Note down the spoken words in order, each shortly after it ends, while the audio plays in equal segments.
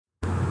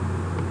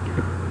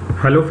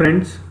Hello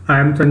friends, I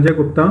am Sanjay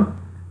Gupta.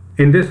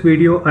 In this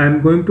video, I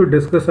am going to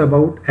discuss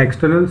about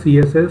external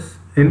CSS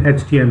in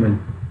HTML.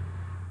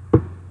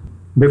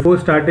 Before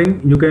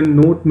starting, you can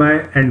note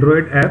my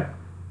Android app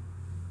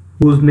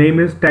whose name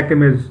is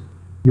TechImage.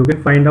 You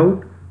can find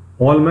out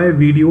all my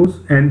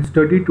videos and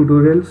study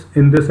tutorials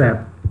in this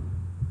app.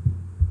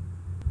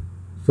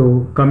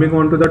 So coming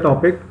on to the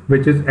topic,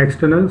 which is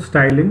external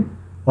styling,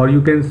 or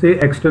you can say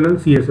external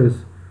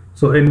CSS.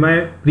 So in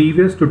my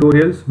previous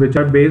tutorials, which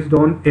are based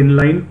on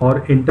inline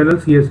or internal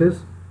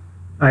CSS,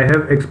 I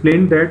have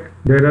explained that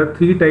there are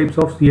three types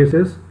of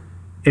CSS: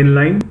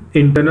 inline,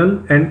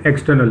 internal and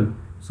external.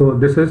 So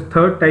this is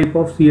third type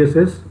of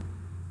CSS.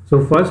 So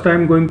first I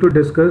am going to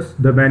discuss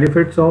the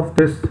benefits of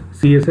this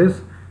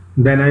CSS,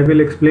 then I will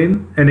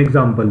explain an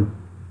example.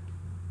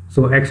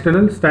 So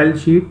external style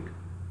sheets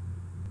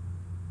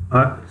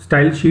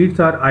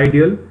are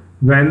ideal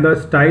when the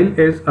style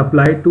is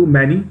applied to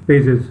many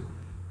pages.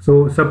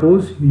 So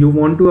suppose you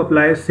want to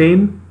apply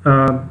same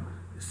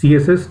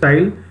CSS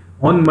style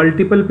on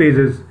multiple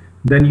pages,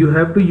 then you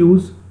have to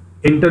use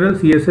internal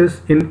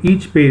CSS in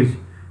each page.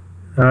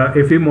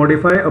 If you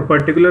modify a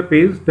particular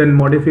page, then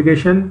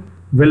modification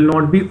will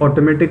not be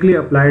automatically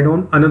applied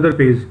on another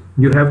page.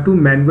 You have to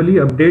manually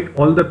update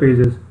all the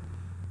pages.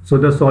 So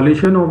the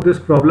solution of this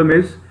problem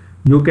is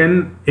you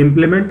can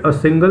implement a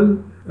single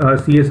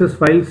CSS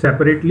file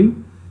separately,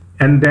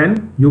 and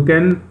then you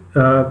can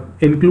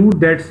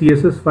include that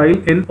CSS file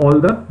in all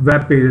the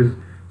web pages.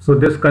 So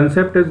this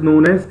concept is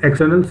known as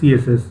external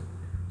CSS.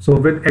 So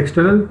with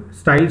external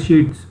style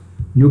sheets,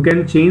 you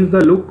can change the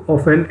look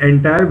of an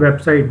entire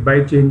website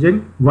by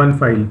changing one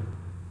file.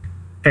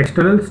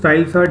 External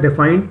styles are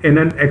defined in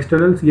an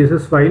external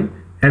CSS file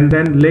and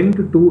then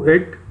linked to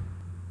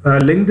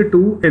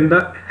in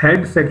the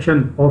head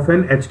section of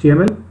an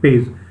HTML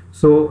page.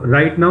 So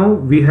right now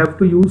we have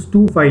to use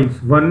two files,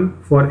 one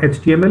for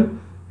HTML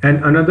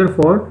and another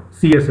for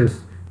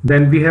CSS.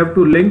 Then we have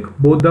to link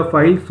both the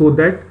files so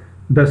that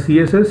the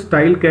CSS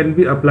style can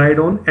be applied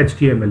on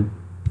HTML.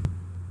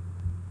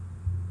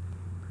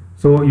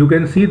 So you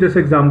can see this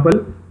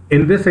example.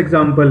 In this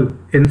example,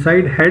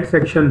 inside head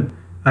section,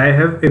 I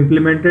have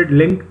implemented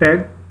link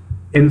tag.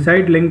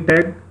 Inside link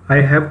tag,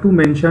 I have to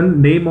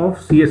mention name of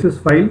CSS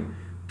file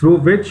through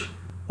which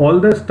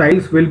all the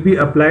styles will be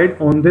applied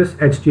on this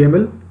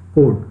HTML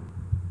code.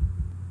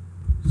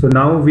 So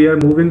now we are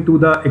moving to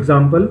the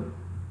example.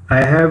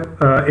 I have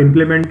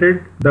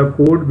implemented the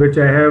code which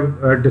I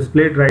have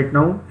displayed right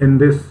now in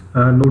this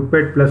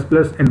Notepad++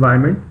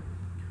 environment.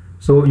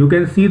 So you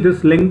can see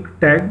this link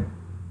tag.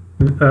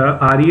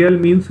 REL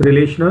means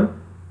relational,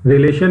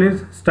 relation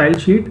is style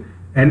sheet,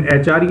 and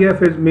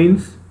href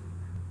means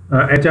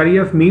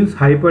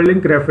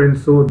hyperlink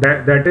reference. So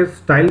that is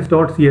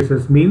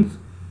styles.css, means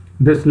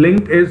this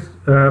link is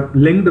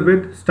linked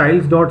with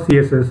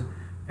styles.css,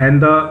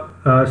 and the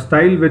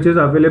style which is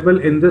available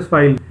in this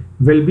file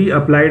will be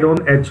applied on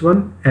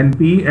h1 and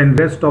p and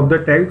rest of the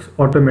tags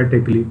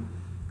automatically.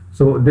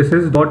 So this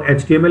is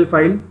 .html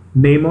file.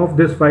 Name of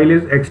this file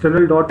is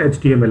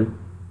external.html.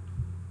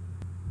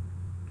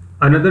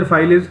 Another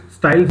file is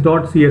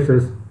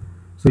styles.css.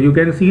 So you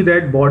can see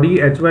that body,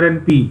 h1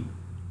 and p,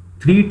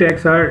 three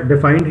tags are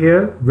defined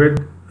here with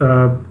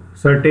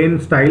certain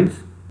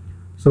styles.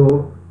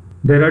 So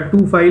there are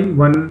two files,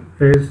 one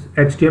is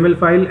HTML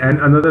file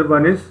and another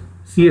one is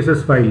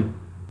CSS file.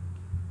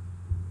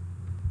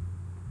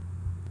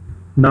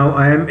 Now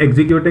I am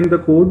executing the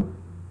code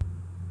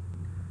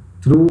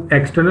through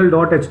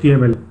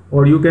external.html,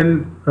 or you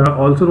can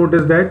also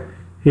notice that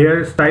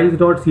here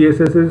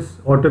styles.css is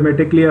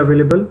automatically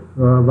available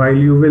while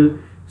you will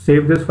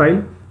save this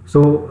file.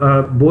 So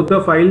both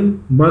the file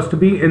must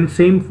be in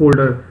same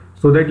folder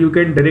so that you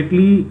can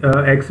directly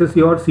access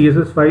your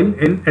CSS file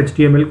in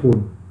HTML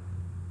code.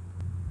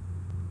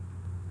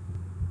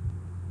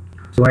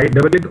 So I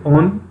double click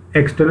on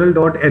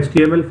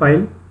external.html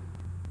file.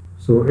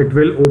 So it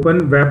will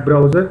open web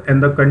browser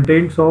and the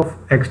contents of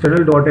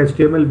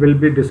external.html will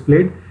be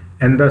displayed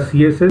and the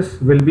CSS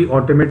will be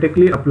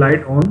automatically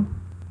applied on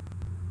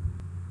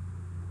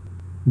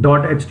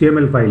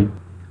 .html file.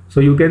 So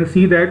you can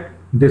see that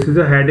this is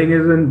a heading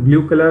is in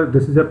blue color,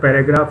 this is a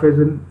paragraph is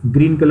in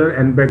green color,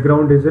 and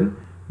background is in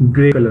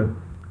gray color.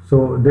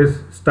 So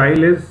this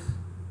style is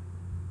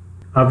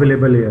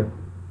available here.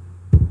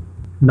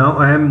 Now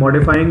I am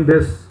modifying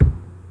this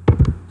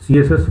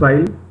CSS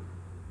file.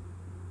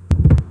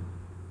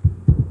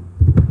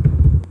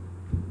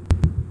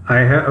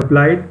 I have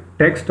applied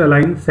text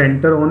align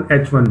center on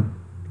h1.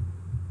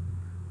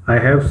 I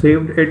have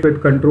saved it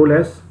with Ctrl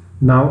S.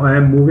 Now I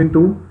am moving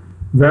to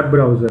web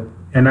browser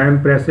and I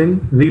am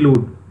pressing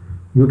reload.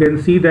 You can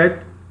see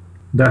that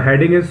the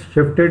heading is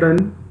shifted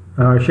in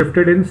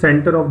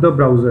center of the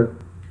browser.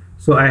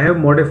 So I have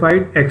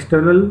modified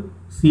external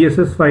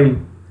CSS file.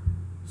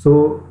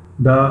 So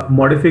the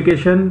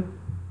modification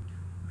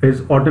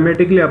is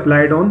automatically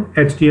applied on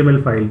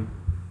HTML file.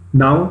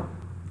 Now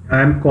I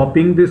am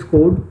copying this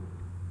code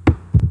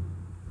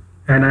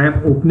and I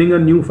am opening a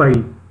new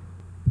file.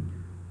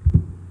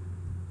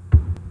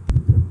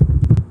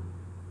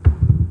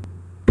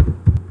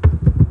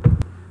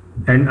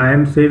 and I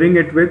am saving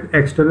it with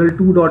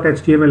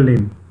external2.html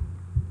name.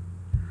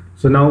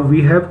 So now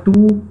we have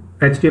two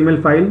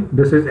HTML file.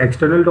 This is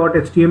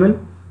external.html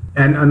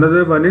and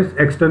another one is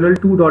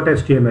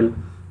external2.html,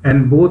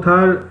 and both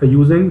are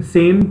using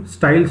same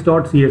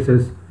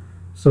styles.css.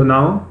 So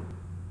now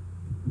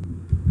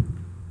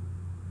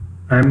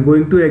I am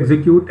going to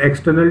execute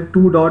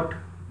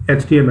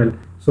external2.html.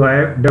 So I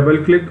have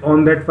double clicked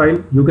on that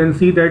file. You can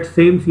see that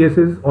same CSS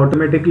is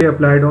automatically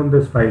applied on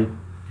this file.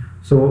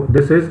 So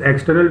this is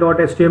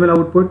external.html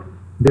output,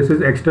 this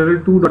is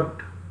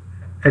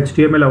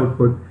external2.html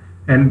output,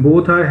 and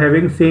both are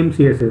having same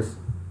CSS.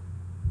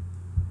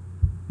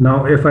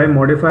 Now if I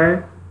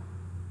modify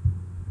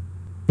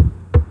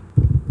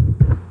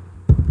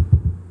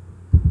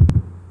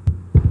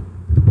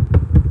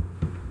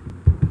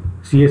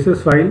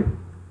CSS file,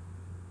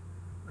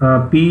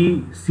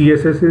 P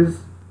CSS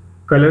is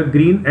color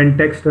green and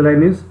text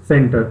align is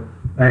center.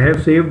 I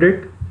have saved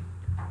it.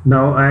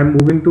 Now I am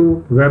moving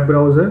to web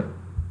browser.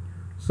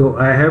 So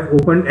I have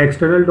opened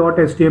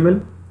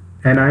external.html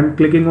and I am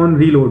clicking on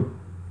reload.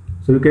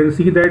 So you can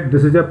see that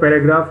this is a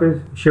paragraph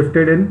is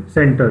shifted in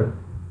center.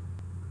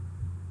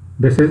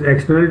 This is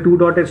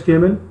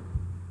external2.html.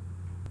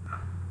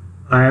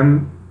 I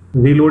am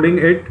reloading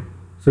it.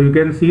 So you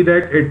can see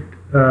that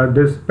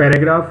this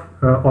paragraph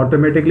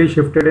automatically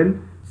shifted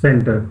in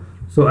center.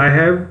 So I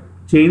have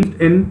changed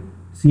in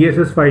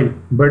CSS file,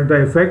 but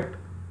the effect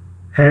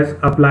has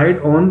applied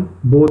on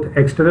both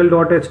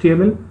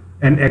external.html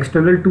and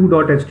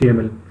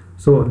external2.html.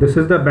 So this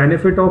is the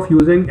benefit of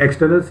using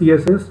external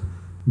CSS,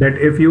 that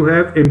if you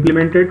have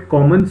implemented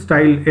common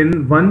style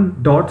in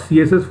one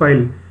 .css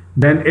file,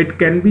 then it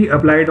can be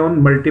applied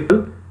on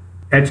multiple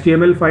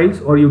HTML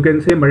files, or you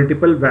can say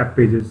multiple web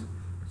pages.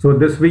 So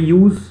this we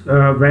use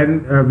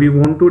when we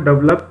want to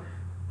develop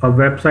a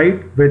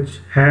website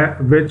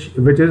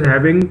which is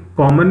having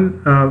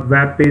common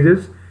web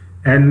pages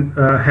and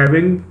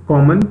having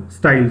common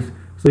styles.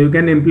 So you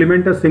can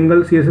implement a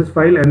single CSS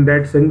file, and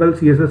that single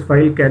CSS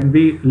file can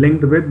be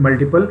linked with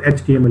multiple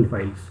HTML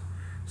files.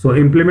 So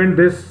implement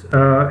this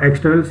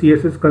external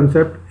CSS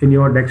concept in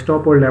your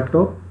desktop or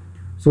laptop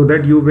so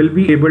that you will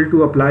be able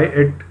to apply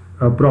it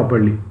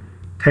properly.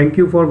 Thank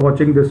you for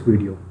watching this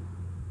video.